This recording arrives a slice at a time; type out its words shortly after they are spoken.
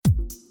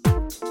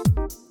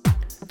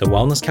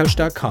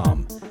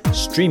thewellnesscouch.com,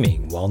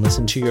 streaming wellness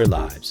into your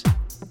lives.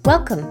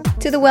 Welcome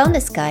to the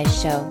Wellness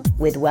Guys Show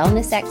with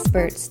wellness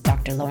experts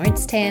Dr.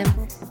 Lawrence Tam,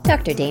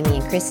 Dr.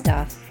 Damian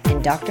Kristof,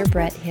 and Dr.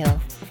 Brett Hill.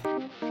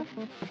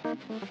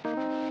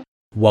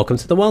 Welcome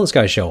to the Wellness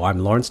Guys Show. I'm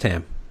Lawrence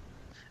Tam.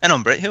 And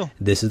I'm Brett Hill.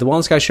 This is the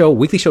Wellness Guys Show, a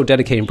weekly show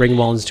dedicating bringing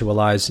wellness to our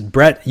lives.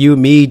 Brett, you,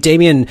 me,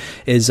 Damian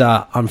is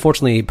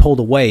unfortunately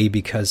pulled away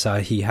because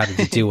he had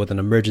to deal with an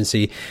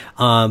emergency.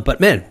 But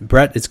man,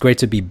 Brett, it's great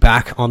to be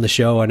back on the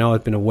show. I know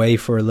I've been away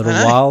for a little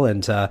while,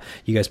 and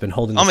you guys have been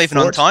holding. I'm even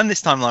on time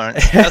this time,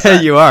 Lawrence.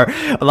 You are.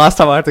 Last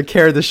time I had to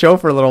carry the show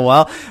for a little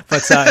while,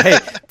 but hey,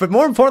 but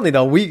more importantly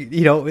though,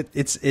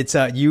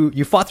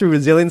 you fought through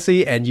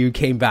resiliency and you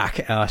came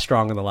back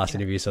strong in the last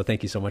interview. So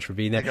thank you so much for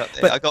being there.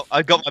 I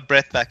got my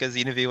breath back as the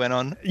interview went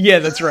on. Yeah,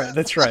 that's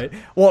right.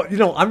 Well,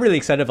 I'm really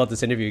excited about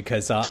this interview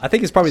because I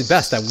think it's probably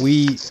best that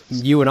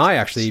you and I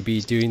actually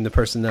be doing the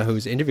person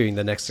who's interviewing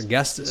the next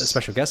guest,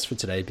 special guest for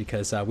today,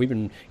 because we've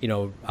been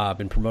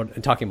promoting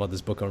and talking about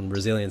this book on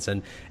resilience,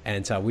 and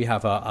we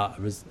have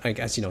I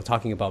guess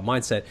talking about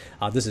mindset.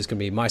 This is going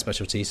to be my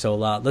specialty. So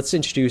let's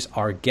introduce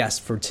our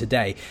guest for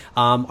today.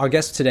 Our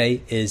guest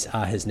today is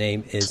his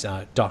name is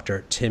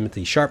Dr.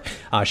 Timothy Sharp.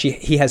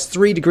 He has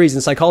 3 degrees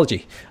in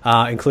psychology,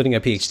 including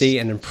a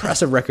PhD, an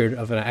impressive record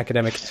of an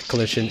academic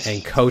clinician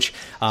and coach.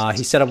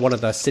 He set up one of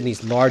the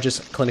Sydney's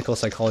largest clinical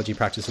psychology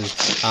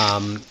practices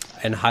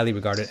and highly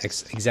regarded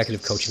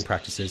executive coaching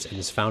practices, and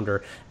is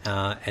founder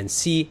and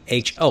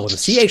CHO.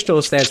 The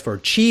CHO stands for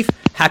Chief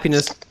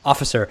Happiness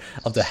Officer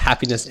of the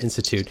Happiness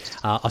Institute,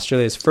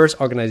 Australia's first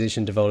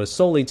organization devoted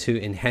solely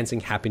to enhancing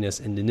happiness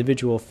in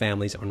individual,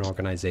 families, and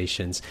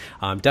organizations.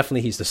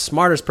 Definitely, he's the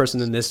smartest person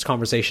in this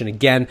conversation.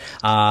 Again,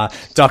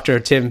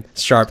 Dr. Tim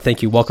Sharp,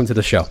 thank you. Welcome to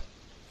the show.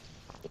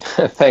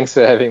 Thanks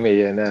for having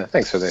me, and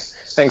thanks for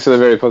the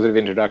very positive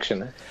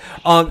introduction.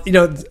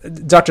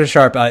 Dr.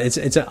 Sharp,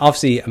 it's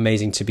obviously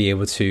amazing to be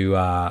able to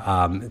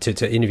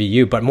interview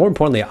you, but more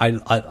importantly,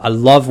 I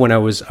love when I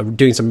was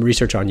doing some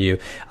research on you.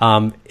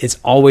 It's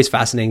always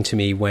fascinating to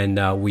me when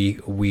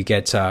we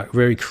get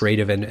very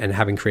creative and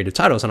having creative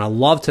titles, and I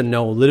love to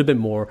know a little bit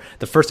more.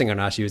 The first thing I'm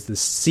going to ask you is the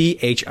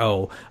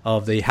CHO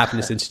of the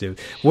Happiness Institute.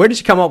 Where did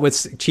you come up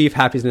with Chief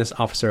Happiness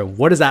Officer?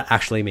 What does that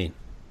actually mean?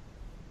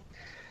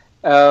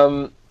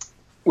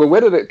 Well,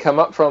 where did it come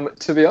up from?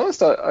 To be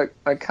honest, I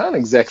can't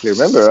exactly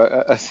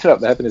remember. I set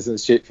up the Happiness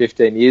Institute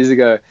 15 years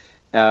ago,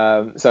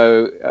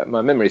 so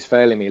my memory's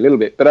failing me a little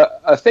bit.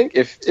 But I think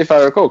if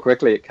I recall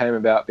correctly, it came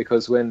about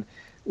because when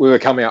we were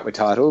coming up with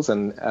titles,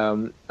 and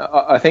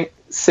I think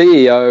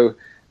CEO,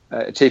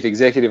 Chief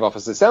Executive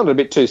Officer, sounded a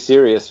bit too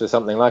serious for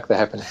something like the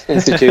Happiness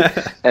Institute,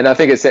 and I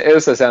think it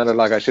also sounded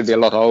like I should be a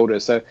lot older.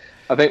 So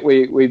I think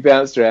we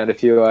bounced around a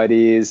few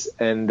ideas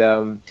and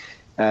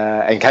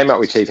came up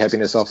with Chief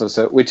Happiness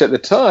Officer, which at the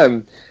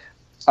time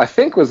I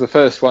think was the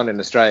first one in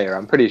Australia.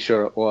 I'm pretty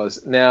sure it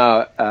was.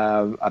 Now,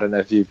 I don't know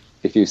if you've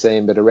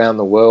seen, but around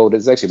the world,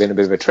 it's actually been a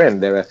bit of a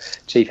trend. There are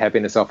Chief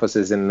Happiness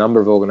Officers in a number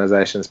of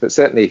organisations, but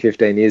certainly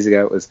 15 years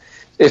ago it was,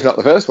 if not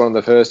the first, one of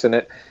the first in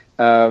it.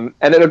 And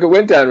it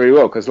went down really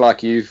well because,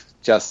 like you've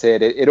just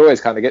said, it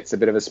always kind of gets a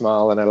bit of a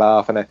smile and a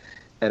laugh and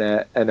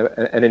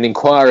an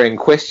inquiring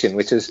question,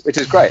 which is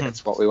great.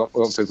 That's what we want.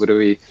 We want people to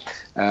be,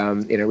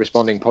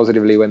 responding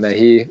positively when they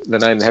hear the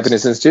name the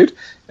Happiness Institute,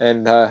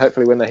 and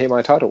hopefully when they hear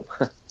my title.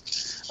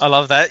 I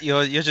love that.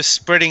 You're just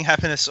spreading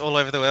happiness all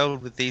over the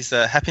world with these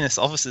happiness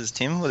officers,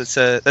 Tim. Well, that's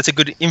a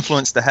good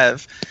influence to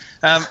have.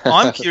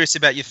 I'm curious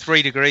about your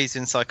 3 degrees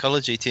in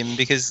psychology, Tim,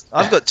 because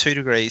I've got 2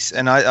 degrees,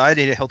 and I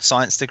did a health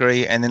science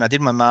degree, and then I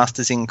did my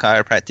master's in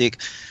chiropractic.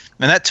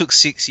 And that took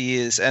 6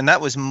 years, and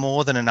that was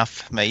more than enough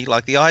for me.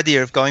 Like, the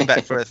idea of going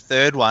back for a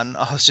third one,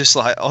 I was just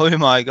like, oh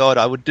my God,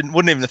 I wouldn't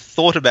even have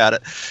thought about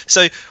it.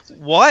 So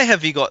why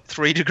have you got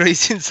 3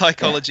 degrees in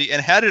psychology,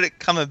 and how did it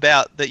come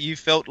about that you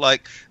felt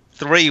like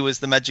 3 was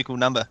the magical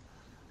number?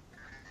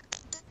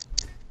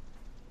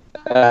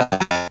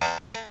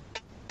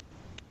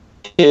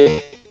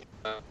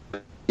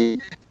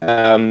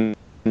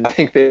 I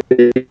think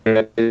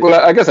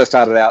I guess I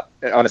started out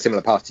on a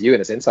similar path to you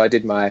in a sense. I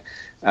did my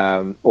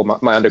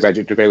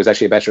undergraduate degree was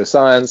actually a Bachelor of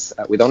Science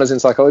with honours in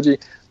psychology.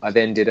 I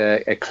then did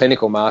a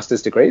clinical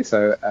master's degree,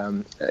 so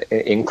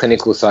in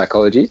clinical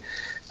psychology.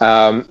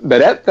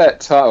 But at that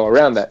time, or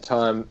around that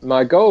time,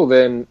 my goal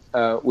then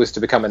was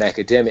to become an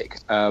academic,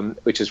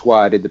 which is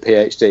why I did the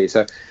PhD.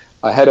 So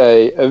I had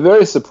a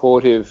very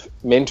supportive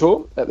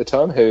mentor at the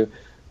time who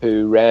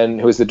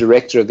was the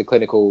director of the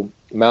clinical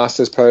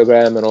master's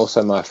program and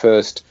also my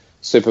first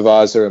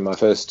supervisor and my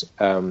first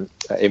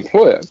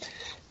employer.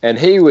 And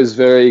he was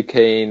very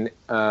keen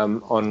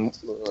on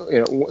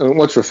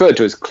what's referred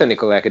to as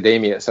clinical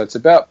academia. So it's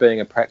about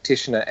being a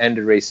practitioner and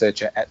a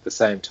researcher at the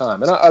same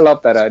time. And I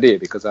love that idea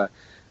because I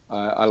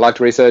liked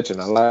research and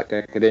I liked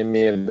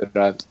academia,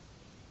 but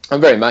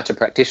I'm very much a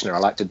practitioner. I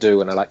like to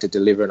do and I like to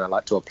deliver and I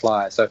like to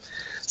apply. So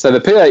the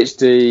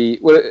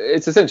PhD, well,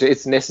 it's essentially,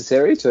 it's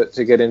necessary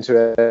to get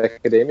into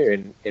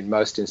academia in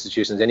most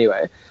institutions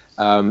anyway.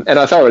 And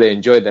I thoroughly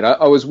enjoyed that.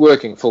 I was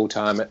working full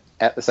time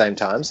at the same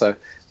time, so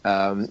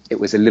it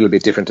was a little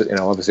bit different.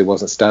 Obviously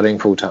wasn't studying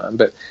full time,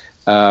 but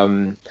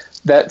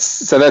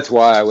that's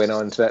why I went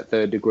on to that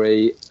third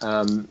degree.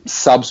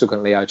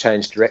 Subsequently, I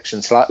changed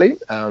direction slightly,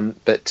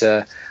 but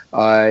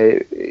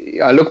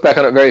I look back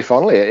on it very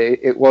fondly.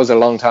 It was a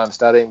long time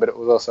studying, but it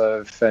was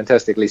also a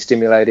fantastically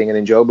stimulating and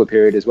enjoyable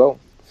period as well.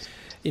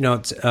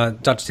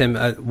 Dr. Tim,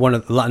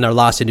 in our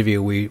last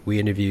interview, we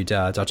interviewed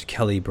Dr.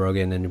 Kelly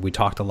Brogan, and we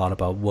talked a lot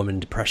about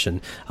woman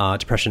depression,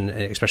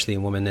 especially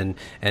in women,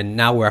 and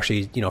now we're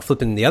actually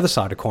flipping the other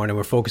side of the coin, and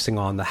we're focusing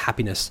on the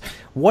happiness.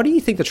 What do you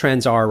think the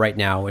trends are right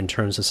now in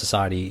terms of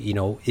society?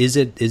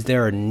 Is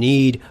there a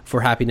need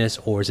for happiness,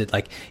 or is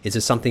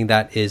it something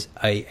that is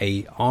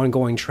a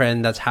ongoing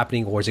trend that's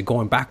happening, or is it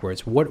going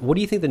backwards? What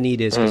do you think the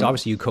need is? Because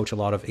obviously you coach a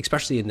lot of,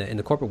 especially in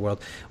the corporate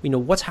world,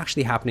 what's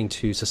actually happening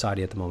to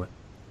society at the moment?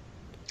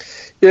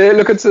 Yeah,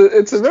 look, it's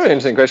a very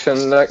interesting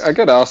question. I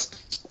get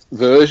asked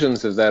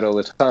versions of that all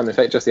the time. In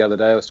fact, just the other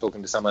day I was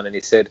talking to someone and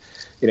he said,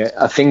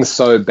 are things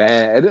so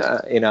bad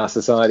in our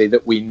society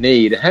that we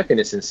need a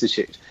happiness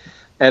institute?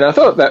 And I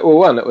thought that,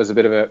 that was a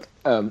bit of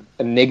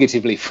a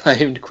negatively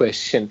framed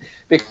question,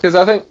 because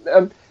I think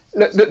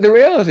the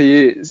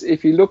reality is,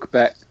 if you look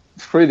back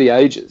through the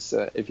ages,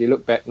 if you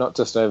look back not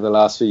just over the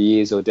last few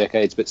years or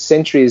decades, but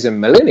centuries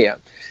and millennia,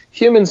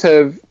 humans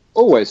have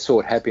always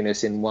sought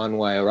happiness in one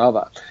way or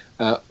other.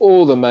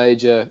 All the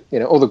major,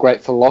 all the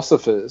great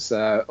philosophers,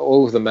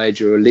 all of the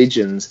major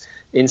religions,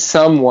 in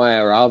some way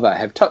or other,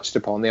 have touched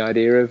upon the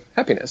idea of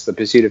happiness, the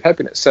pursuit of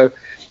happiness. So,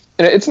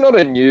 it's not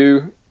a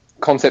new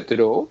concept at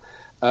all.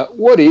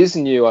 What is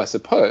new, I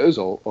suppose,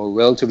 or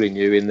relatively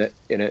new in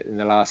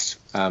the last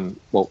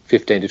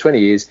 15 to 20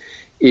 years,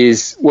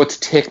 is what's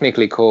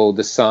technically called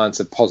the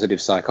science of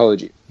positive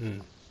psychology.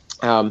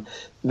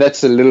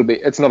 That's a little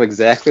bit, it's not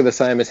exactly the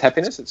same as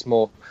happiness. It's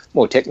more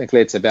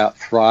technically, it's about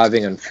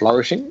thriving and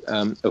flourishing,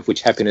 of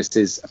which happiness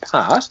is a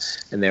part,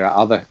 and there are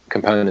other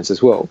components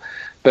as well.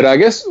 But I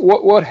guess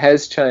what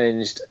has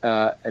changed,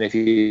 and if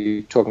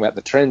you're talking about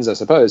the trends, I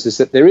suppose, is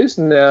that there is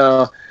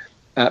now,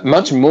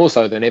 much more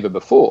so than ever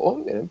before,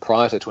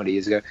 prior to 20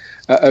 years ago,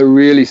 a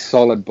really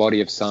solid body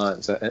of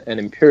science, an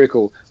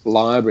empirical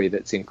library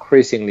that's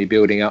increasingly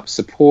building up,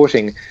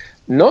 supporting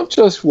not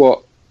just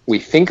what we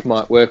think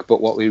might work,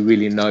 but what we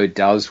really know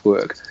does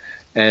work.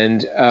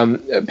 And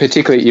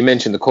particularly, you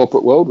mentioned the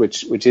corporate world,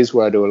 which is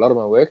where I do a lot of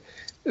my work.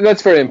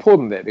 That's very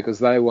important there, because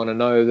they want to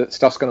know that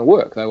stuff's going to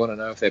work. They want to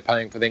know if they're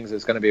paying for things,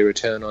 there's going to be a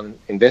return on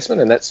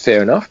investment, and that's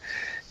fair enough.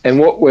 And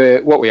what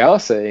we are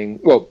seeing,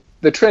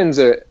 the trends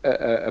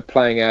are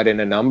playing out in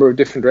a number of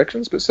different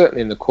directions, but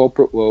certainly in the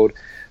corporate world,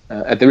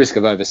 at the risk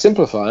of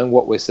oversimplifying,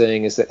 what we're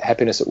seeing is that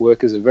happiness at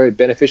work is a very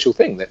beneficial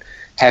thing, that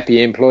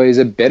happy employees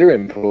are better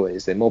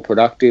employees. They're more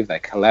productive, they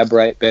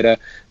collaborate better,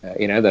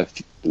 they're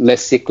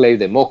less sick leave,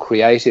 they're more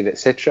creative,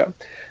 etc.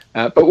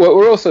 But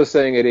we're also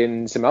seeing it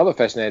in some other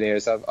fascinating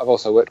areas. I've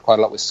also worked quite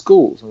a lot with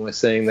schools, and we're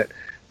seeing that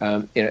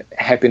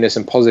happiness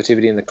and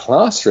positivity in the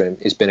classroom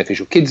is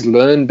beneficial. Kids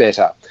learn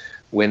better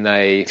when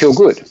they feel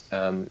good.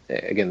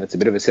 Again, that's a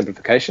bit of a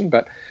simplification,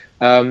 but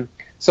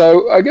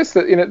so I guess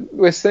that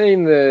we're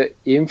seeing the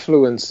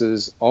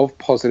influences of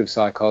positive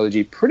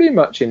psychology pretty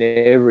much in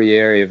every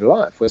area of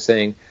life. We're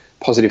seeing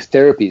positive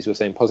therapies, we're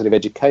seeing positive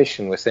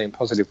education, we're seeing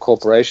positive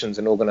corporations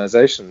and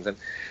organisations,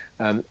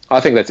 and I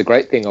think that's a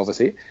great thing,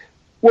 obviously.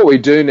 What we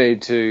do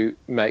need to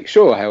make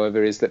sure,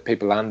 however, is that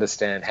people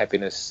understand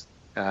happiness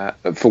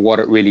for what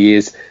it really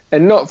is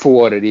and not for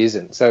what it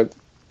isn't. So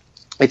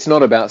it's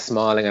not about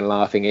smiling and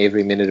laughing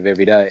every minute of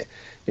every day.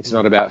 It's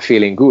not about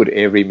feeling good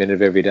every minute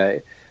of every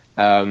day.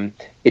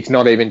 It's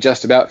not even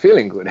just about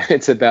feeling good.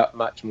 It's about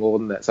much more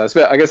than that. So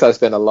I guess I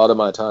spend a lot of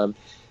my time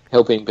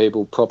helping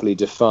people properly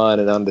define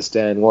and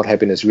understand what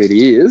happiness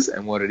really is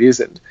and what it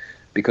isn't.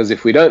 Because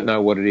if we don't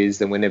know what it is,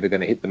 then we're never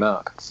going to hit the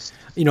mark.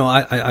 I'm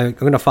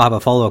going to have a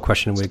follow-up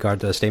question with regard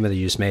to the statement that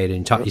you just made.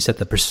 And you said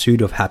the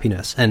pursuit of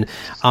happiness. And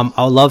I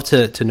would love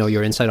to know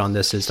your insight on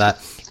this.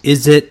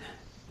 Is it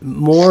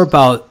more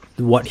about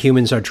what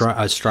humans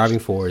are striving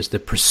for, is the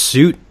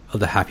pursuit of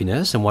the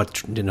happiness and what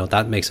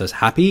that makes us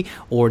happy,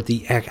 or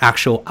the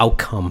actual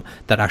outcome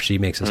that actually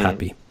makes us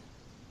happy?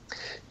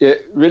 Yeah,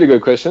 really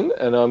good question,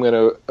 and I'm going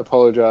to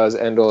apologise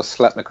and/or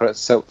slap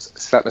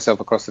myself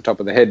across the top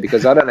of the head,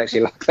 because I don't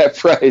actually like that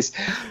phrase.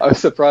 I was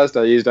surprised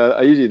I used it.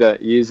 I usually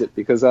don't use it,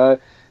 because I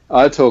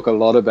talk a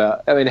lot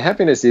about.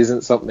 Happiness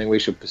isn't something we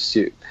should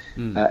pursue.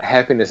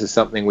 Happiness is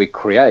something we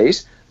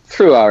create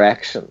through our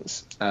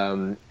actions,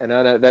 and I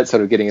know that's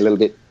sort of getting a little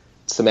bit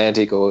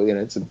semantic, or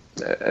it's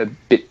a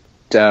bit.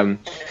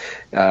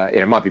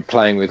 It might be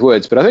playing with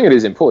words, but I think it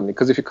is important,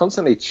 because if you're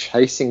constantly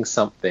chasing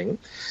something,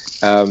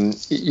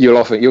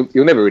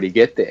 you'll never really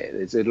get there.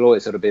 It'll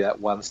always sort of be that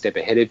one step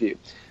ahead of you.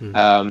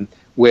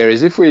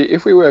 Whereas if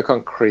we work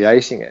on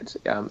creating it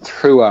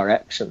through our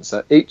actions,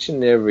 so each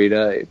and every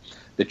day,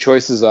 the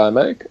choices I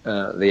make,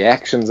 the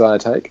actions I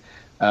take,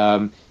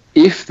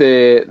 if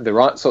they're the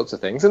right sorts of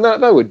things, and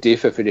they would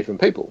differ for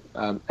different people,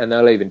 and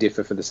they'll even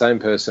differ for the same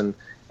person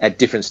at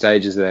different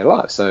stages of their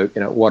life. So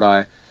what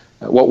I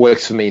what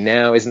works for me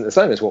now isn't the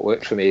same as what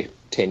worked for me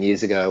 10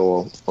 years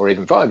ago or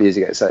even 5 years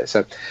ago, say.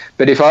 So,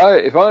 but if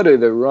I do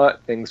the right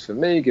things for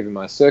me, given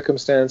my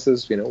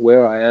circumstances,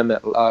 where I am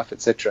at life,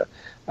 etc.,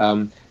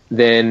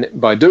 then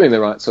by doing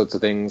the right sorts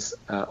of things,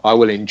 I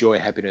will enjoy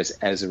happiness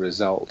as a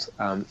result.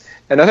 And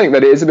I think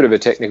that is a bit of a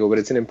technical, but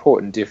it's an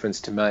important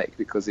difference to make,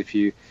 because if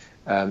you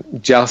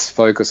just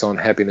focus on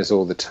happiness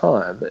all the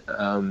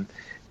time,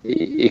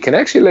 it can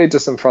actually lead to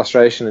some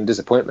frustration and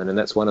disappointment, and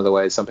that's one of the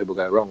ways some people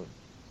go wrong.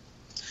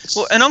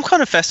 Well, and I'm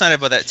kind of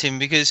fascinated by that, Tim,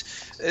 because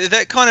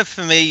that kind of,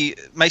 for me,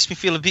 makes me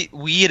feel a bit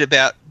weird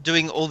about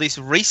doing all this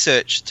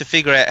research to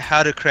figure out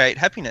how to create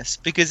happiness,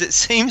 because it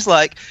seems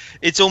like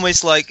it's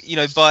almost like,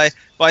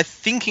 by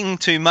thinking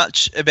too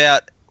much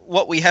about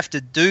what we have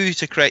to do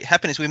to create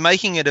happiness, we're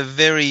making it a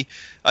very,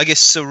 I guess,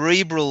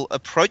 cerebral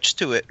approach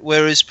to it,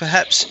 whereas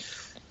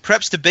perhaps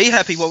to be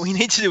happy, what we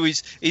need to do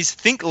is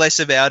think less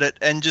about it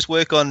and just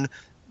work on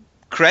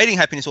creating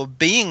happiness or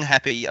being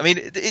happy. I mean,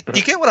 do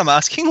you get what I'm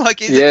asking? Like,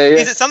 is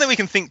it something we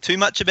can think too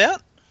much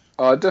about?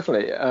 Oh,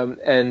 definitely.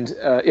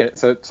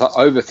 So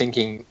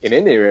overthinking in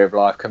any area of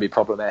life can be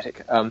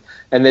problematic. And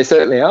there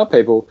certainly are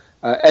people,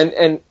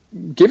 and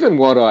given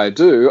what I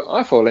do,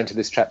 I fall into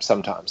this trap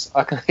sometimes.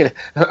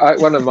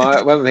 One of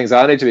the things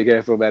I need to be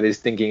careful about is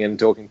thinking and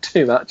talking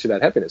too much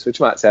about happiness,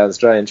 which might sound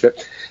strange,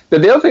 but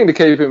the other thing to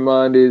keep in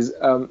mind is,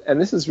 and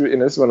this is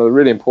one of the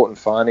really important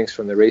findings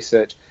from the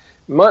research.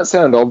 It might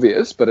sound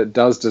obvious, but it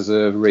does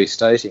deserve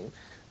restating.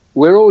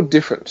 We're all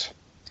different,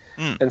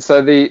 and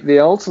so the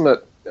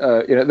ultimate,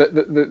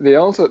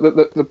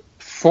 the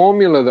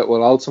formula that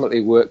will ultimately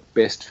work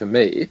best for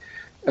me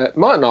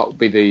might not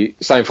be the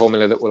same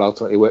formula that will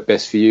ultimately work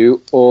best for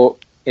you or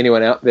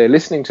anyone out there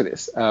listening to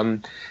this.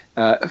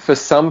 For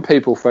some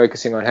people,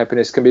 focusing on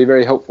happiness can be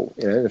very helpful.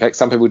 In fact,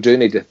 some people do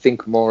need to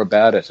think more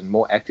about it and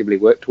more actively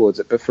work towards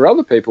it. But for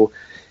other people,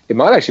 it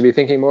might actually be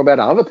thinking more about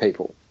other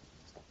people.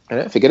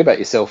 Forget about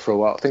yourself for a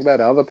while. Think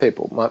about other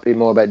people. It might be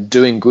more about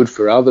doing good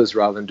for others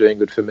rather than doing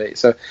good for me.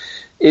 So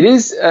it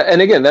is, and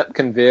again, that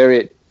can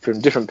vary from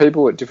different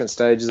people at different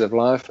stages of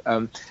life.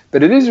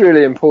 But it is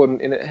really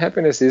important.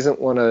 Happiness isn't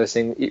one of those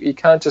things. You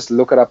can't just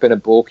look it up in a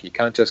book. You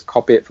can't just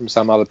copy it from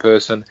some other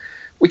person.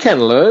 We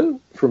can learn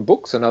from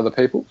books and other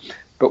people,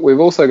 but we've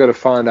also got to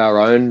find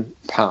our own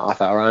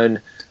path, our own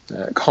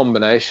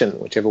combination,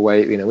 whichever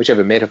way,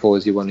 whichever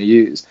metaphors you want to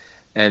use.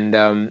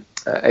 And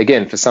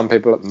again, for some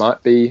people, it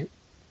might be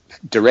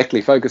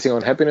directly focusing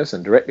on happiness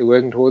and directly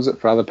working towards it.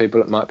 For other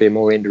people, it might be a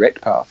more indirect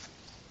path.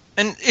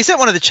 And is that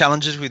one of the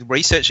challenges with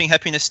researching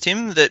happiness,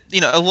 Tim? That,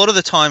 a lot of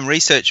the time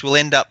research will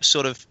end up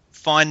sort of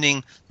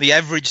finding the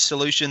average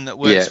solution that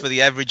works for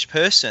the average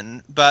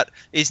person, but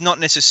is not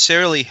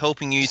necessarily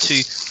helping you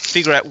to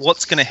figure out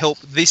what's going to help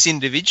this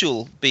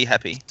individual be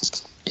happy.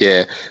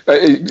 Yeah,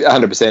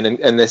 100%.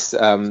 And this,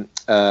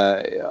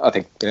 I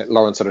think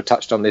Lauren sort of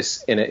touched on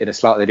this in a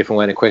slightly different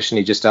way in a question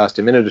he just asked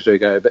a minute or two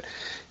ago. But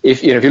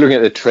if you're looking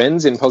at the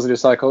trends in positive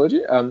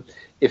psychology,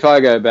 if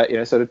I go back,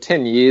 sort of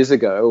 10 years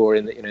ago, or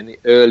in the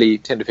early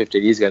 10 to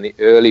 15 years ago, in the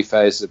early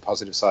phases of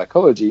positive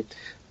psychology,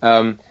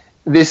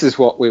 this is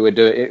what we were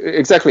doing.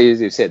 Exactly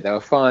as you said, they were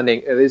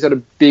finding these sort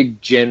of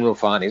big general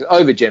findings,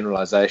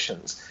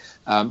 overgeneralizations.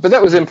 But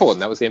that was important.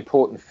 That was the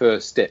important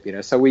first step.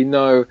 So we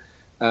know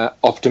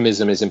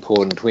optimism is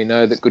important. We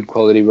know that good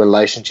quality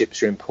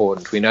relationships are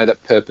important. We know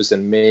that purpose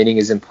and meaning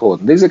is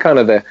important. These are kind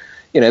of the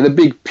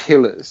big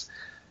pillars.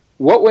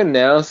 What we're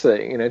now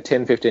seeing,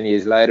 10, 15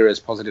 years later, as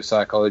positive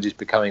psychology is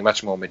becoming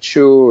much more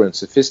mature and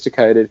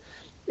sophisticated,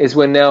 is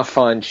we're now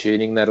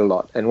fine-tuning that a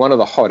lot. And one of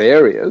the hot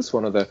areas,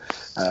 one of the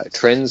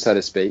trends, so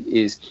to speak,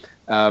 is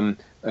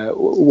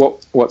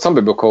what some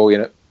people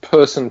call,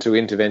 person to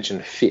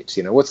intervention fit.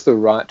 What's the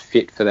right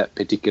fit for that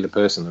particular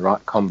person, the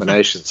right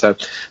combination. So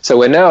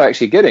we're now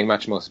actually getting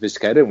much more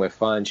sophisticated, and we're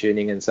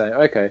fine-tuning and saying,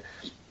 okay,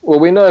 well,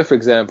 we know, for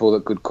example,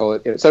 that good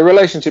quality. So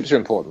relationships are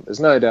important. There's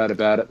no doubt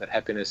about it that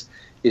happiness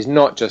is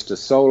not just a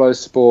solo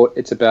sport.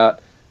 It's about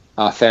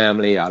our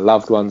family, our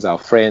loved ones, our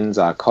friends,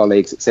 our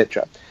colleagues,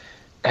 etc.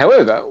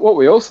 However, what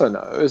we also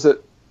know is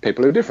that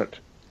people are different.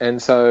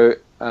 And so,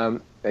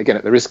 again,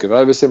 at the risk of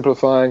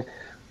oversimplifying,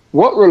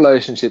 what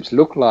relationships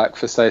look like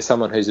for, say,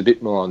 someone who's a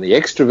bit more on the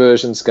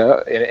extroversion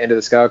scale, end of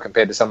the scale,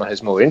 compared to someone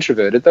who's more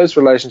introverted, those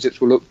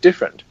relationships will look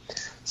different.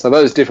 So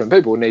those different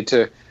people need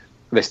to,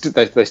 they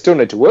still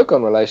need to work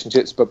on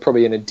relationships, but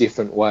probably in a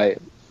different way.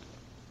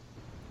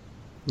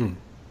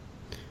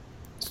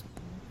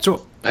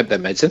 So I hope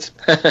that made sense.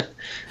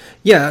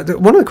 Yeah,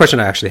 one of the questions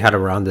I actually had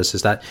around this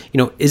is that,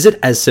 is it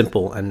as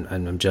simple, and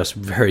I'm just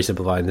very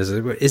simplifying this,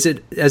 is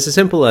it as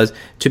simple as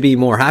to be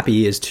more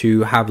happy is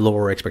to have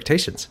lower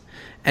expectations?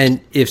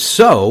 And if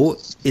so,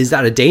 is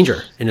that a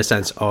danger in a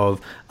sense of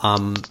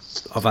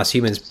us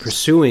humans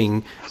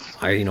pursuing,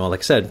 like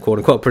I said, quote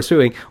unquote,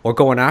 pursuing or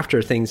going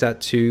after things that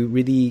to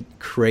really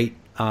create,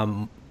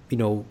 finding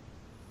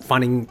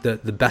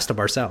the best of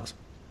ourselves?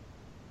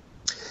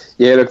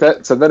 Yeah, look,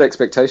 that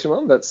expectation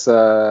one, that's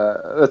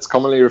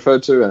commonly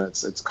referred to, and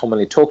it's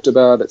commonly talked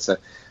about. It's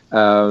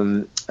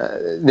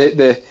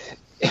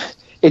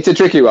It's a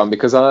tricky one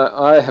because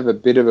I have a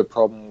bit of a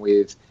problem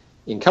with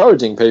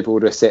encouraging people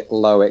to set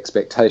low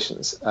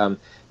expectations.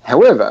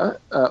 However,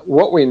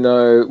 what we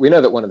know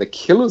that one of the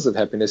killers of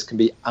happiness can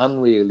be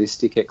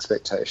unrealistic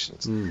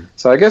expectations.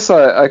 So I guess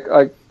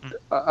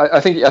I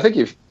think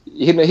you've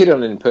hit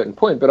on an important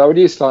point, but I would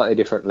use slightly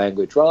different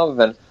language rather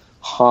than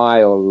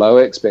high or low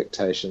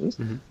expectations.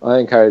 I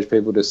encourage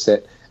people to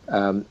set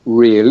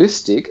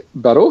realistic,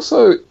 but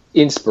also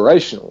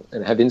inspirational,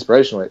 and have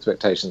inspirational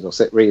expectations, or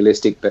set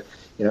realistic but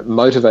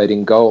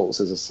motivating goals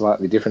is a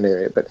slightly different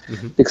area. But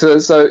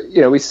because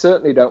we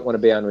certainly don't want to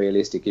be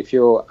unrealistic. If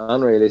you're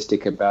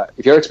unrealistic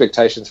if your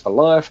expectations for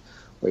life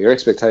or your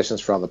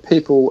expectations for other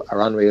people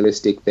are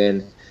unrealistic,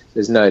 then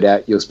there's no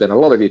doubt you'll spend a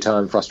lot of your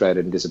time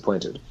frustrated and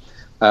disappointed.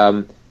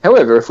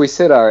 However, if we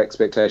set our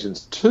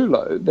expectations too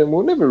low, then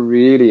we'll never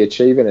really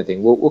achieve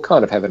anything. We'll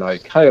kind of have an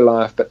okay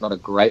life, but not a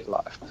great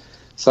life.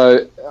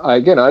 So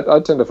I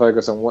tend to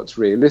focus on what's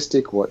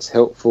realistic, what's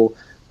helpful,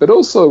 but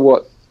also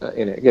what,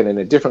 in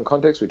a different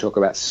context, we talk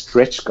about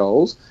stretch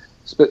goals.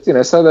 But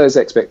so those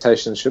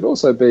expectations should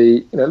also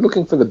be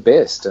looking for the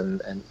best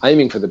and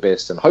aiming for the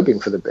best and hoping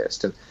for the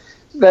best. And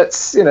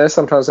that's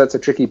sometimes that's a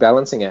tricky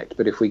balancing act.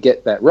 But if we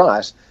get that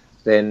right,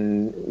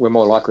 then we're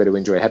more likely to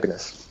enjoy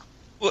happiness.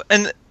 Well,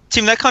 and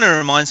Tim, that kind of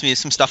reminds me of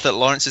some stuff that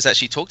Lawrence has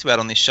actually talked about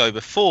on this show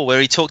before,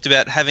 where he talked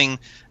about having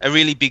a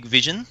really big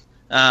vision,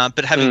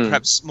 but having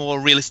perhaps more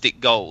realistic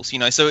goals.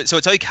 So it's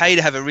okay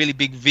to have a really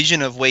big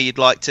vision of where you'd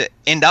like to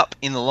end up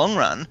in the long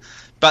run,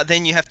 but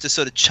then you have to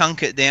sort of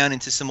chunk it down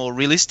into some more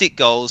realistic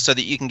goals so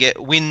that you can get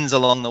wins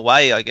along the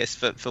way, I guess,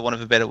 for want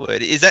of a better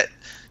word. Does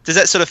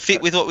that sort of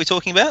fit with what we're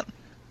talking about?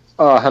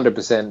 Oh,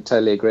 100%,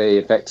 totally agree.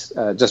 In fact,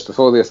 just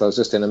before this, I was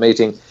just in a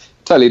meeting,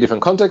 totally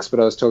different context, but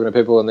I was talking to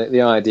people, and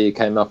the idea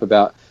came up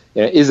about,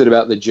 is it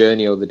about the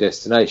journey or the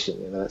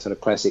destination? That sort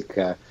of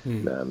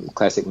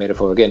classic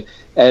metaphor again.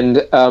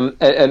 And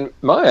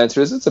my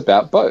answer is it's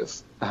about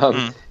both.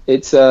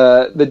 It's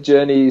the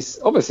journey's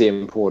obviously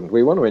important.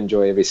 We want to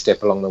enjoy every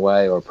step along the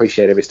way, or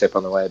appreciate every step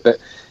on the way, but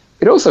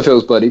it also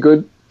feels bloody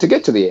good to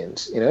get to the end,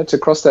 to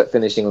cross that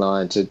finishing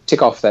line, to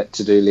tick off that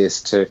to-do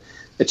list, to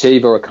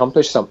achieve or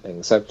accomplish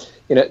something. So,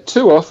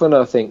 too often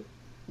I think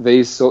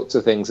these sorts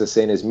of things are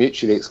seen as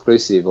mutually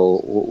exclusive,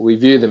 or we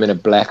view them in a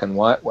black and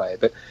white way.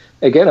 But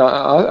again, I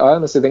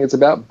honestly think it's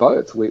about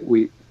both.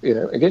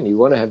 Again, you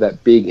want to have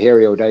that big,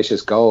 hairy,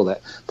 audacious goal,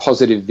 that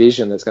positive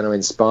vision that's going to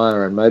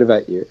inspire and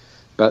motivate you.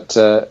 But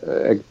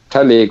I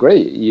totally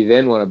agree. You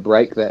then want to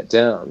break that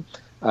down.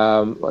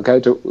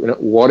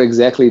 What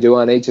exactly do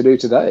I need to do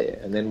today?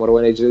 And then what do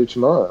I need to do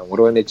tomorrow? And what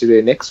do I need to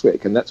do next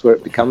week? And that's where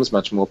it becomes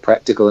much more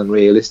practical and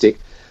realistic,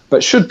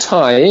 but should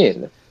tie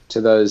in to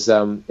those,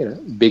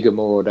 bigger,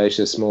 more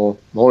audacious,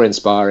 more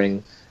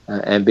inspiring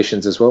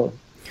ambitions as well.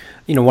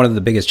 One of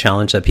the biggest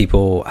challenge that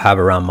people have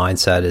around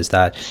mindset is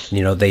that,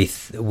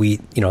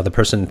 the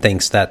person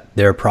thinks that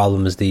their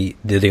problem is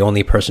they're the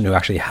only person who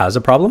actually has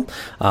a problem,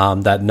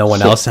 that no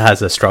one else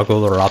has a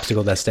struggle or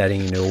obstacle that's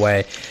standing in your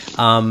way.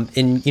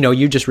 And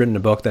you've just written a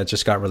book that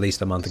just got released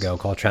a month ago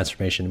called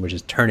Transformation, which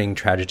is turning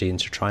tragedy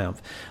into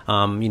triumph.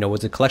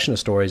 It's a collection of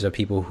stories of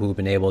people who've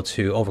been able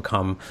to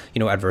overcome,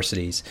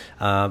 adversities.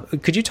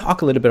 Could you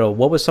talk a little bit about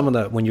what was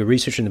when you're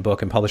researching the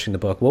book and publishing the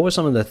book, what were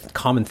some of the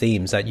common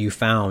themes that you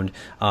found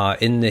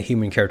in the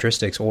human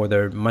characteristics or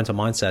their mental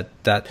mindset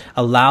that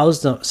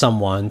allows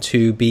someone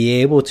to be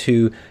able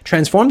to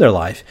transform their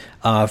life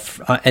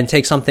and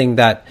take something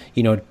that,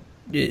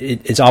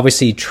 it's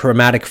obviously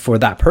traumatic for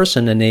that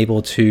person and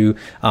able to,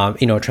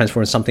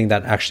 transform something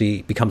that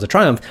actually becomes a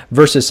triumph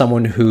versus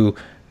someone who,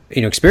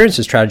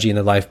 experiences tragedy in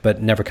their life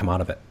but never come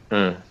out of it?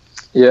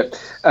 Yeah.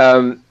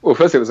 Well,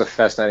 first, it was a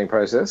fascinating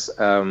process.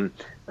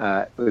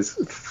 It was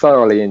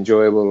thoroughly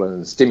enjoyable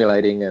and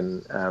stimulating,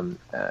 and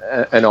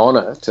an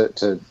honour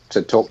to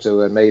talk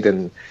to and meet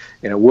and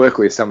work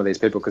with some of these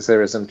people, because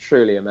there are some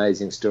truly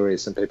amazing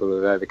stories. Some people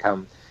who have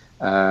overcome.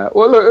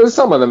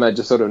 Some of them are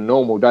just sort of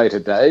normal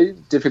day-to-day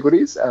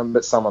difficulties,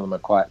 but some of them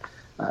are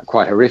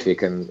quite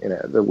horrific, and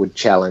that would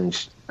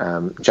challenge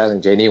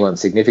anyone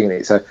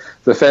significantly. So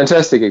it's a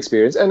fantastic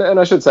experience, and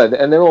I should say that,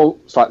 and they're all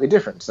slightly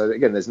different. So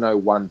again, there's no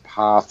one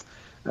path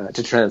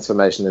to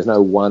transformation. There's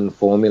no one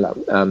formula.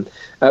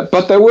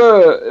 But there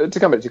were, to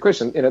come back to your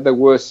question, there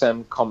were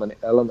some common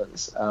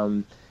elements,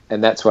 and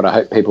that's what I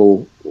hope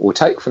people will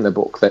take from the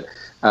book. That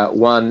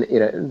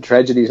one,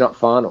 tragedy is not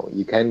final.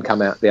 You can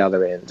come out the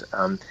other end.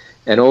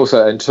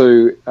 And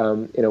two,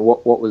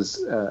 what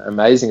was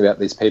amazing about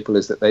these people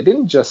is that they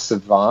didn't just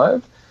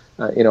survive.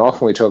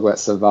 Often we talk about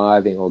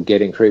surviving or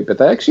getting through, but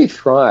they actually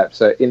thrived.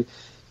 So in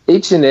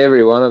each and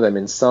every one of them,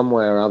 in some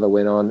way or other,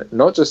 went on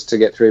not just to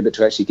get through, but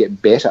to actually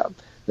get better.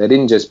 They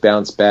didn't just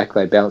bounce back;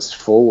 they bounced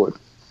forward.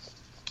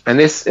 And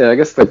this, I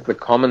guess, the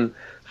common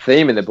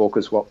theme in the book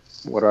is what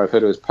I refer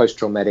to as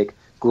post-traumatic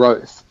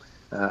growth,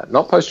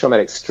 not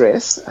post-traumatic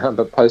stress,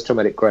 but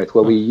post-traumatic growth,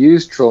 where we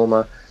use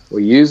trauma,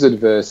 we use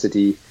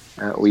adversity,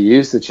 we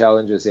use the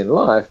challenges in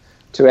life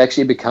to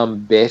actually become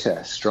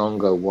better,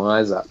 stronger,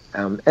 wiser.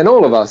 And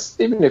all of us,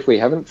 even if we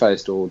haven't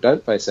faced or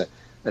don't face an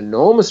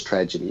enormous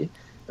tragedy,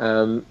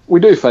 we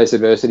do face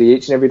adversity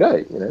each and every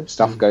day.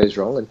 Stuff goes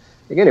wrong, and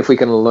again, if we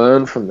can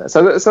learn from that.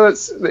 So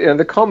that's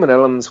the common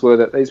elements were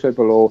that these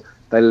people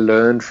they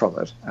learned from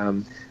it.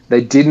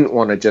 They didn't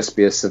want to just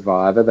be a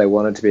survivor; they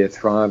wanted to be a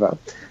thriver.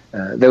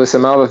 There were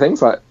some other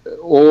things, like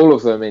all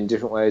of them in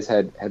different ways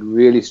had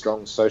really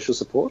strong social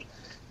support,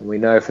 and we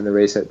know from the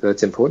research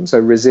that's important. So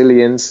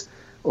resilience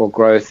or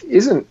growth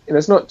isn't,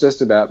 it's not just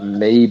about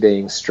me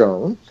being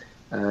strong.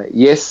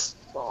 Yes,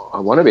 I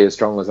want to be as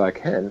strong as I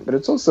can, but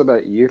it's also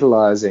about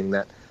utilizing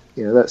that,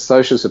 that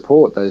social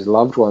support, those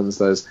loved ones,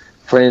 those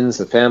friends,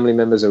 the family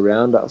members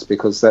around us,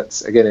 because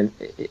that's, again,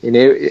 in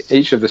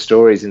each of the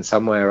stories in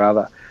some way or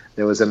other,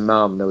 there was a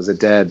mum, there was a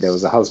dad, there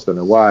was a husband,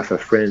 a wife, a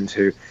friend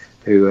who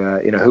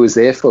was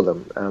there for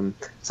them.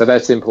 So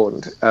that's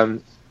important.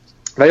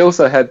 They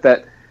also had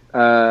that,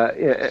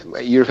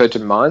 you referred to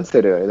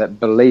mindset earlier, that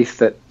belief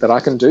that I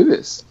can do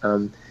this.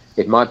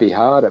 It might be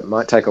hard, it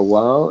might take a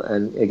while,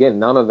 and again,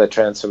 none of the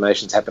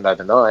transformations happened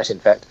overnight. In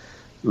fact,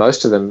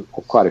 most of them,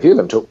 or quite a few of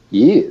them, took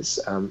years.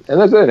 And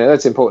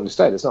that's important to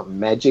state. It's not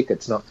magic.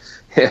 It's not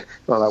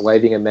not like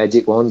waving a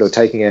magic wand or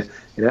taking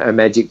a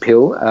magic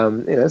pill.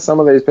 Some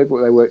of these people,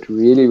 they worked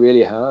really,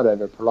 really hard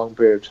over a prolonged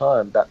period of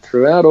time, but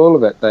throughout all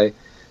of it, they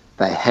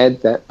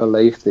had that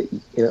belief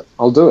that,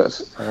 I'll do it.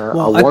 I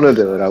want to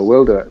do it. I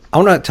will do it. I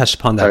want to touch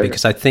upon that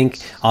because I think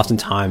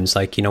oftentimes,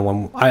 I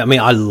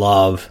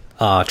love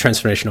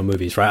transformational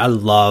movies, right? I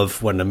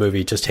love when a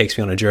movie just takes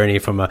me on a journey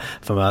from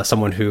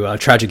someone who, a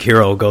tragic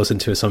hero, goes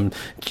into some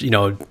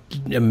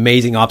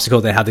amazing obstacle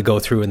they had to go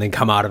through and then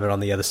come out of it on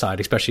the other side,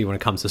 especially when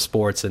it comes to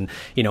sports. And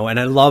and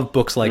I love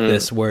books like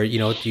this where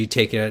you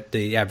take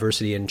the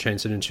adversity and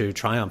turns it into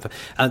triumph.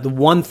 The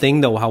one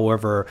thing though,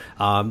 however,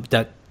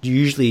 that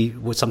usually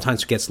what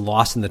sometimes gets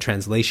lost in the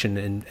translation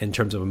in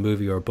terms of a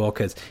movie or a book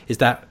is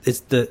that it's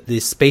the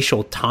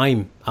spatial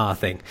time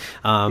thing,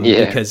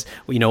 because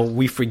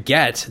we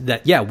forget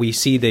that we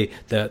see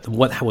the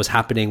what was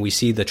happening, we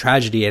see the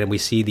tragedy and we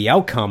see the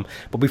outcome,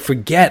 but we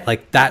forget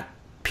like that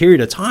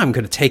period of time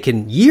could have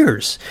taken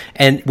years,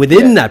 and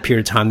within that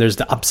period of time there's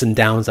the ups and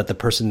downs that the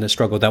person has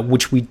struggled at,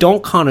 which we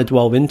don't kind of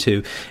delve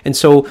into. And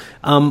so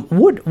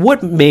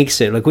what makes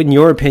it, like, in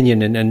your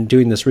opinion and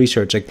doing this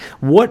research, like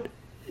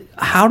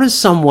how does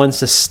someone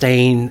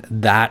sustain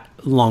that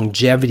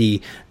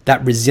longevity,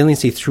 that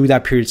resiliency through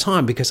that period of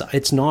time? Because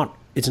it's not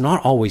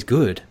always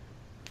good.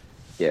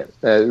 Yeah,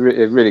 a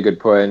really good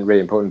point, really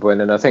important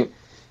point. And I think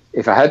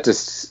if I had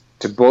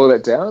to boil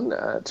it down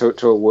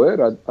to a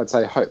word, I'd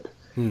say hope.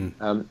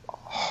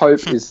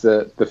 Hope is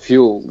the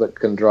fuel that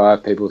can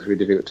drive people through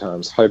difficult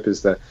times. Hope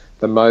is the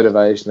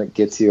motivation that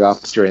gets you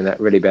up during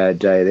that really bad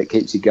day, that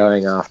keeps you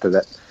going after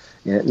that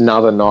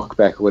another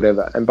knockback or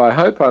whatever. And by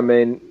hope, I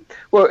mean,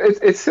 well,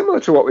 it's similar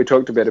to what we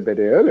talked about a bit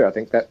earlier. I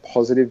think that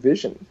positive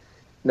vision.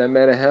 No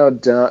matter how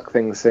dark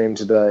things seem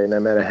today, no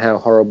matter how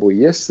horrible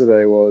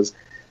yesterday was,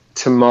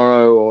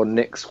 tomorrow or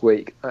next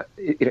week,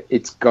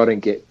 it's got to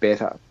get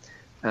better.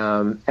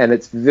 And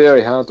it's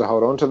very hard to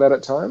hold on to that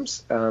at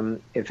times.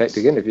 In fact,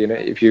 again,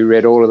 if you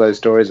read all of those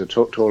stories or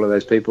talked to all of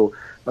those people,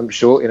 I'm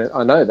sure,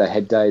 I know they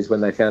had days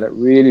when they found it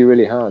really,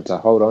 really hard to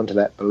hold on to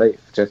that belief,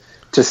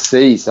 to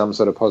see some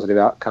sort of positive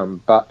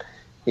outcome. But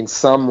in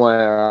some way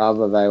or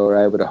other, they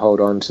were able to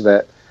hold on to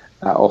that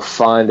or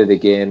find it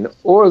again.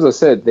 Or, as I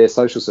said, their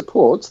social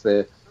supports,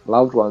 their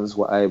loved ones,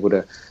 were able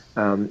to,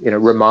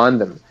 remind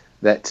them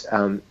that,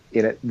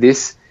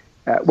 this.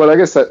 Well, I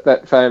guess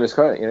that famous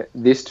quote,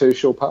 this too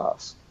shall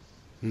pass.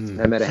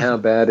 No matter how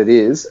bad it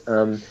is,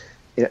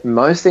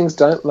 most things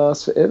don't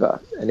last forever.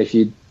 And if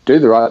you do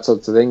the right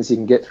sorts of things, you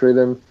can get through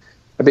them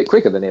a bit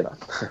quicker than ever.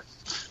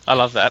 I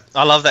love that.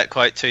 I love that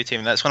quote too,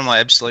 Tim. That's one of my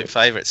absolute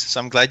favourites. So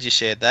I'm glad you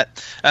shared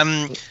that.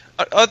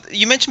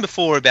 You mentioned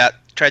before about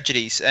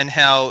tragedies and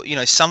how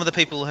some of the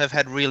people have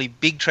had really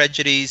big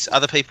tragedies,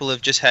 other people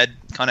have just had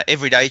kind of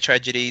everyday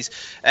tragedies,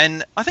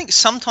 and I think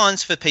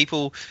sometimes for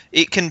people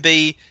it can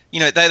be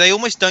they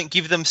almost don't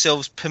give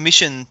themselves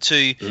permission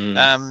to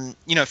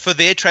for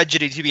their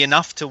tragedy to be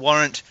enough to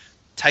warrant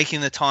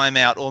taking the time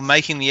out or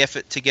making the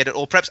effort to get it,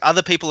 or perhaps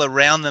other people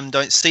around them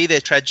don't see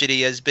their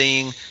tragedy as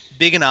being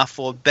big enough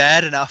or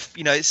bad enough,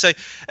 so,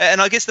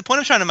 and I guess the point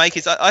I'm trying to make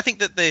is I think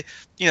that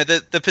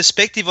the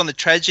perspective on the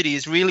tragedy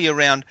is really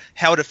around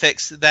how it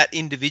affects that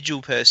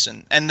individual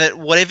person, and that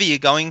whatever you're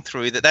going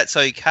through, that's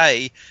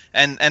okay,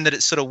 and that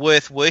it's sort of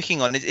worth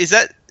working on. Is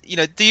that,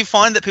 do you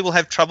find that people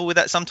have trouble with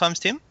that sometimes,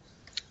 Tim?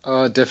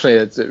 Oh, definitely.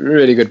 It's a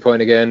really good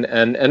point again,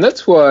 and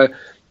that's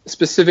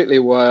specifically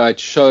why I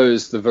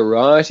chose the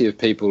variety of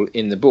people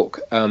in the book,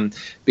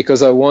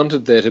 because I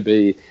wanted there to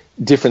be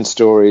different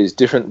stories,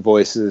 different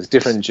voices,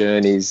 different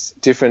journeys,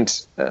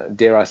 different,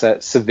 dare I say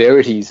it,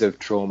 severities of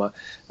trauma.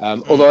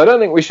 Although I don't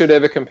think we should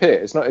ever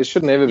compare. It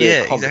shouldn't ever be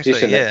a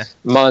competition.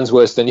 Exactly, Mine's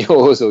worse than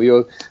yours or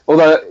yours.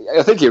 Although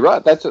I think you're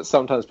right. That's what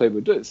sometimes people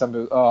do. Some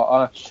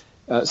people,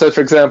 So,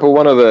 for example,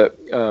 one of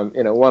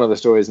the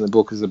stories in the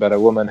book is about a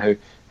woman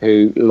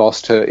who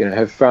lost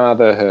her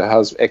father,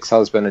 her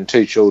ex-husband, and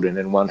 2 children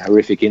in one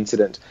horrific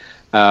incident.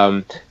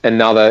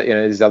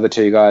 These other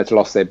 2 guys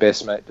lost their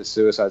best mate to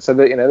suicide. So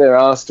there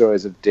are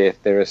stories of death.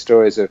 There are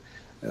stories of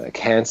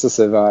cancer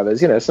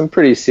survivors. Some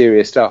pretty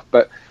serious stuff.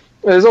 But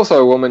there's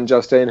also a woman,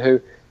 Justine, who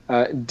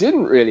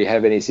didn't really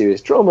have any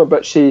serious trauma,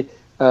 but she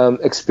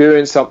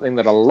experienced something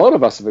that a lot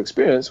of us have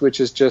experienced, which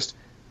is just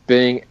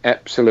being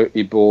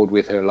absolutely bored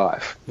with her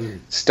life,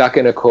 stuck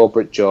in a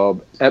corporate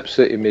job,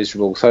 absolutely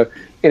miserable. So,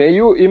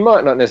 you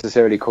might not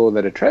necessarily call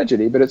that a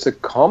tragedy, but it's a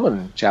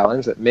common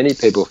challenge that many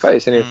people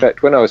face. And in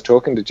fact, when I was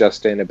talking to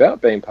Justine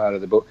about being part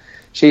of the book,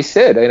 she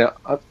said,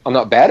 I'm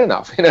not bad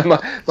enough.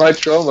 My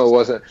trauma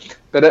wasn't.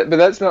 But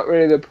that's not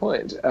really the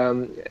point.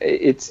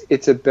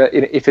 It's about,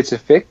 if it's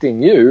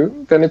affecting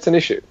you, then it's an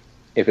issue.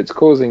 If it's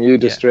causing you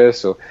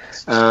distress,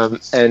 I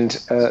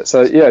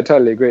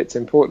totally agree. It's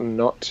important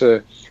not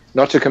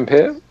to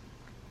compare,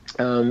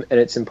 and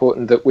it's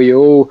important that we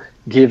all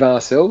give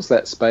ourselves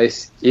that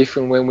space if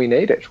and when we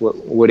need it,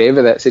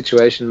 whatever that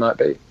situation might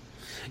be.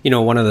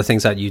 One of the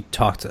things that you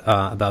talked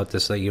about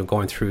this,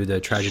 going through the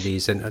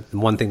tragedies, and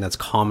one thing that's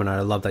common, and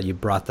I love that you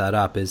brought that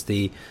up, is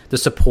the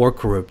support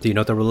group, the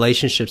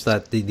relationships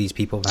that these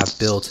people have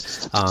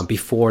built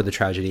before the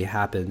tragedy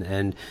happened.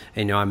 And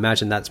I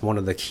imagine that's one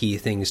of the key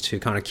things to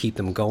kind of keep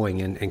them going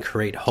and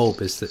create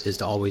hope is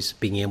to always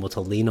being able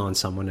to lean on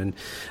someone.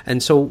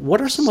 And so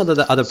what are some of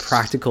the other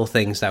practical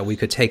things that we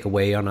could take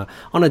away on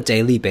a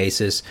daily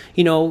basis,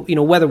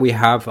 whether we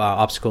have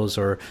obstacles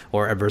or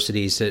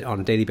adversities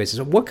on a daily basis?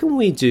 What can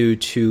we do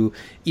to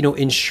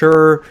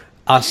ensure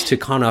us to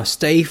kind of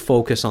stay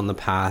focused on the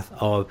path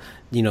of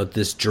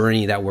this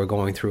journey that we're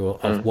going through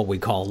of what we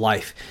call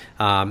life,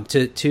 not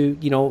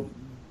the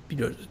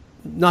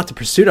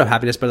pursuit of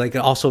happiness, but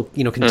also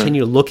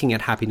continue looking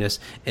at happiness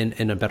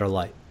in a better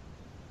light?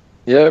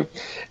 Yeah,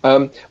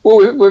 well,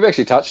 we've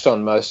actually touched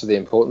on most of the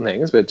important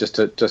things, but just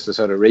to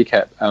sort of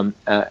recap,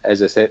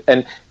 as I said,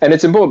 and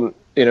it's important.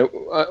 I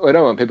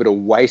don't want people to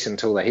wait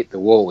until they hit the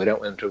wall. We don't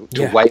want them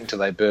to wait until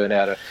they burn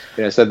out.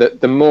 So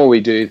the more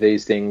we do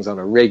these things on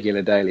a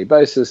regular daily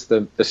basis,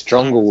 the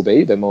stronger we'll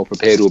be, the more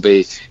prepared we'll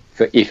be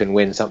for if and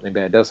when something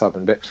bad does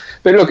happen. But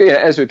look,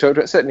 as we've talked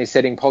about, certainly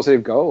setting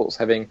positive goals,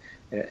 having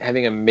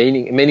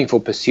meaningful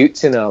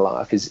pursuits in our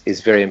life is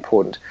very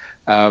important.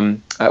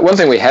 One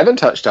thing we haven't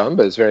touched on,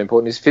 but it's very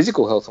important, is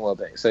physical health and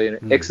well-being. So,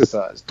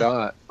 exercise,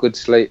 diet, good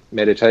sleep,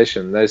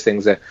 meditation, those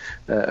things are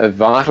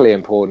vitally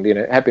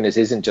important. Happiness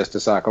isn't just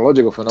a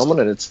psychological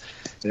phenomenon. It's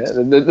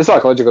the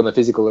psychological and the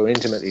physical are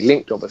intimately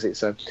linked, obviously.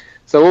 So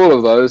all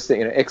of those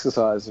things,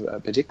 exercise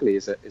particularly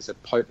is a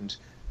potent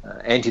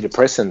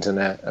antidepressant and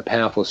a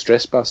powerful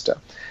stress buster.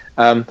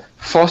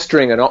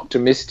 Fostering an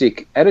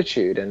optimistic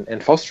attitude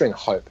and fostering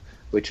hope,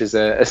 which is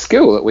a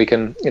skill that we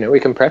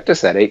can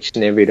practice that each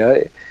and every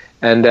day.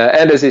 And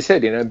as you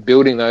said,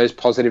 building those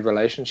positive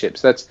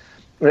relationships. That's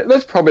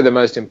probably the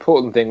most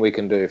important thing we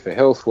can do for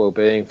health,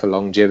 well-being, for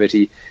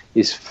longevity,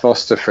 is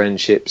foster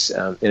friendships,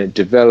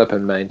 develop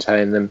and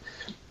maintain them.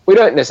 We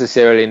don't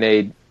necessarily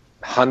need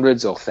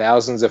hundreds or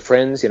thousands of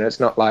friends.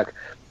 It's not like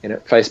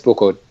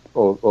Facebook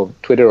or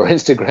Twitter or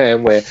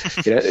Instagram where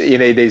you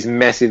need these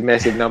massive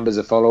numbers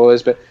of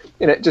followers, but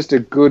just a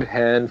good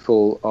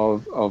handful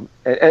of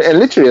and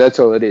literally that's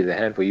all it is, a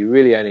handful. You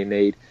really only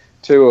need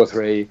 2 or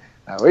 3,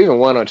 or even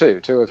 1 or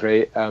 2 or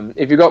 3.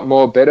 If you've got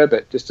more, better,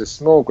 but just a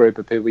small group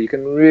of people you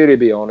can really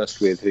be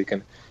honest with,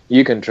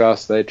 you can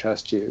trust, they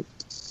trust you.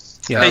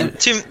 Yeah. Hey,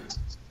 Tim,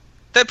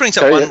 that brings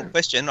up one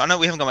question. I know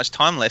we haven't got much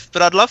time left,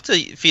 but I'd love for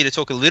you to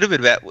talk a little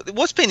bit about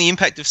what's been the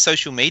impact of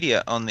social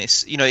media on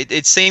this.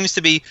 It seems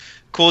to be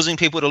causing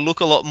people to look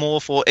a lot more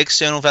for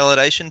external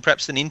validation,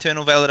 perhaps than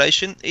internal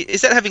validation.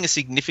 Is that having a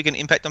significant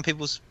impact on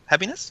people's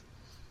happiness?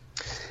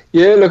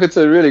 Yeah, look, it's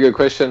a really good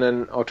question,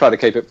 and I'll try to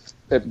keep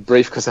it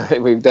brief because I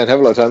think we don't have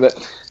a lot of time.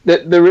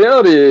 But the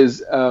reality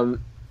is,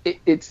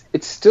 it's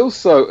still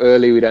so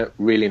early. We don't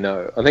really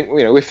know. I think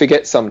we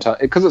forget sometimes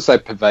because it's so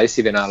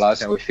pervasive in our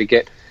lives, and we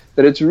forget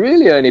that it's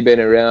really only been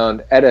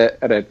around at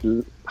a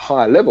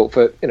high level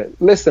for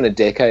less than a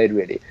decade,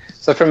 really.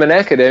 So from an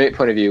academic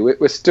point of view,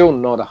 we're still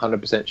not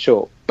 100%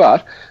 sure,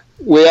 but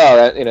we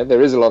are.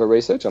 There is a lot of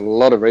research, and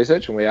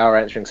we are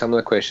answering some of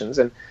the questions.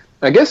 And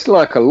I guess,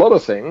 like a lot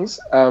of things,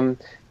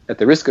 at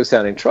the risk of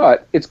sounding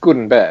trite, it's good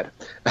and bad.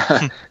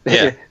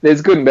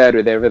 There's good and bad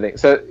with everything.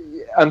 So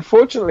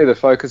unfortunately, the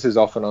focus is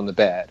often on the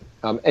bad.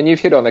 And you've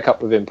hit on a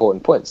couple of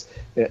important points.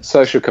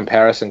 Social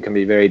comparison can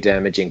be very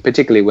damaging,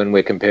 particularly when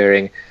we're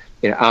comparing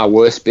our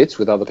worst bits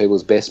with other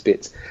people's best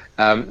bits.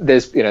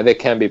 There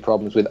can be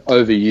problems with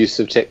overuse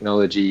of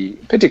technology,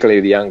 particularly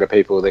the younger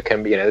people. There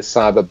can be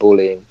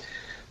cyberbullying.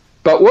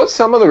 But what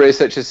some of the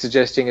research is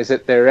suggesting is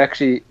that there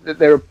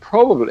are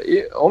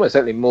probably almost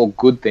certainly more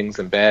good things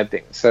than bad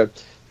things. So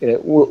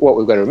what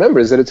we've got to remember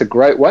is that it's a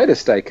great way to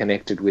stay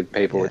connected with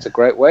people. Yeah. It's a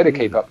great way to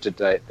keep up to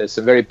date. There's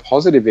some very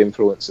positive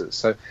influences.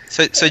 So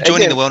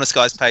joining the Wellness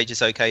Guys page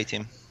is okay,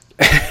 Tim.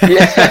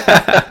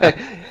 Yeah.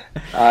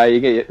 You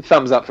get your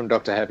thumbs up from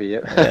Dr. Happy.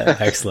 Yep. Yeah,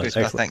 excellent.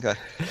 Thank God.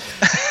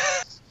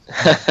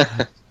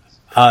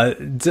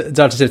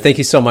 Dr. Tim, thank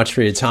you so much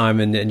for your time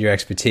and your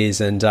expertise.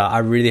 And I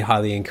really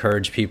highly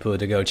encourage people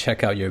to go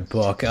check out your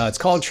book. It's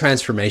called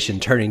Transformation,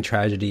 Turning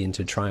Tragedy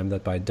into Triumph,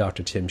 that by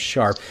Dr. Tim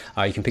Sharp.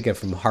 You can pick it up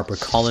from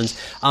HarperCollins.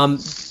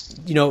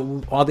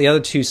 All the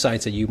other two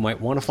sites that you might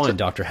want to find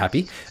Dr.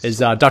 Happy is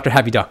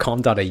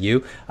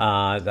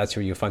drhappy.com.au. That's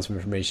where you'll find some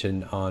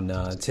information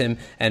on Tim,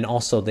 and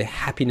also the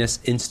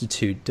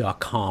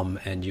happinessinstitute.com,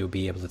 and you'll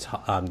be able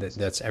to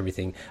that's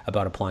everything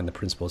about applying the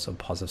principles of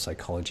positive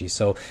psychology.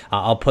 So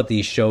I'll put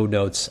these show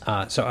notes,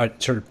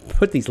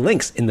 put these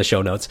links in the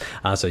show notes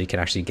so you can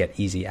actually get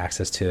easy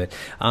access to it.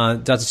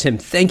 Dr. Tim,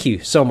 thank you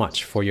so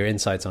much for your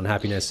insights on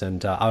happiness,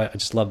 and I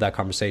just love that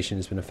conversation.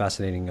 It's been a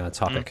fascinating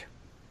topic.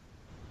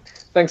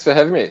 Thanks for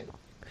having me.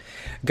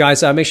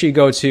 Guys, make sure you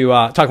go to,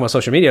 talking about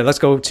social media, let's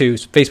go to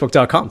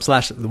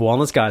facebook.com/The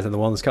Wellness Guys and The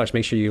Wellness Couch.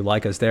 Make sure you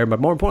like us there.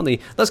 But more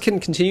importantly, let's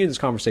continue this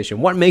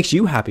conversation. What makes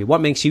you happy? What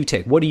makes you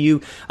tick? What do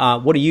you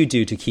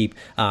do to keep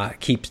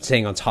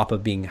staying on top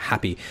of being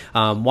happy?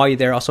 While you're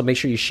there, also make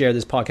sure you share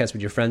this podcast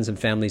with your friends and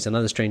families and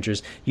other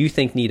strangers you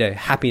think need a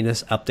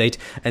happiness update,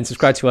 and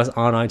subscribe to us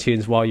on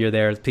iTunes. While you're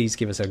there, please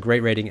give us a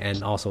great rating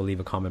and also leave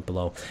a comment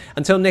below.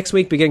 Until next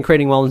week, begin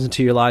creating wellness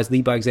into your lives.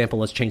 Lead by example.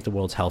 Let's change the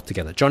world's health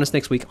together. Join us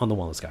next week on The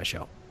Wellness Guy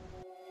Show.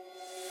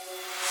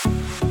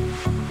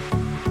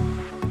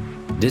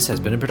 This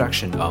has been a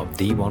production of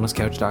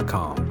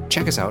TheWellnessCouch.com.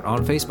 Check us out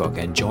on Facebook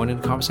and join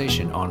in the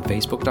conversation on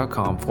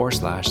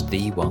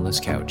Facebook.com/The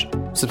Wellness Couch.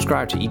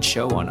 Subscribe to each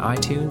show on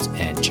iTunes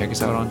and check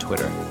us out on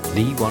Twitter.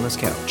 The Wellness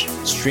Couch,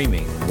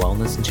 streaming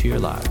wellness into your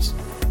lives.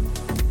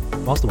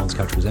 Whilst the Wellness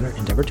Couch presenter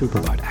endeavor to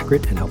provide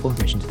accurate and helpful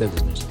information to their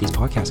listeners, these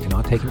podcasts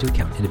cannot take into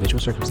account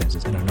individual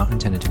circumstances and are not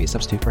intended to be a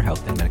substitute for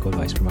health and medical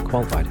advice from a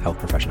qualified health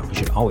professional. You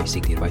should always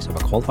seek the advice of a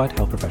qualified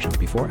health professional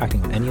before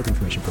acting on any of the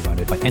information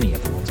provided by any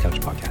of the Wellness Couch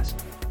podcasts.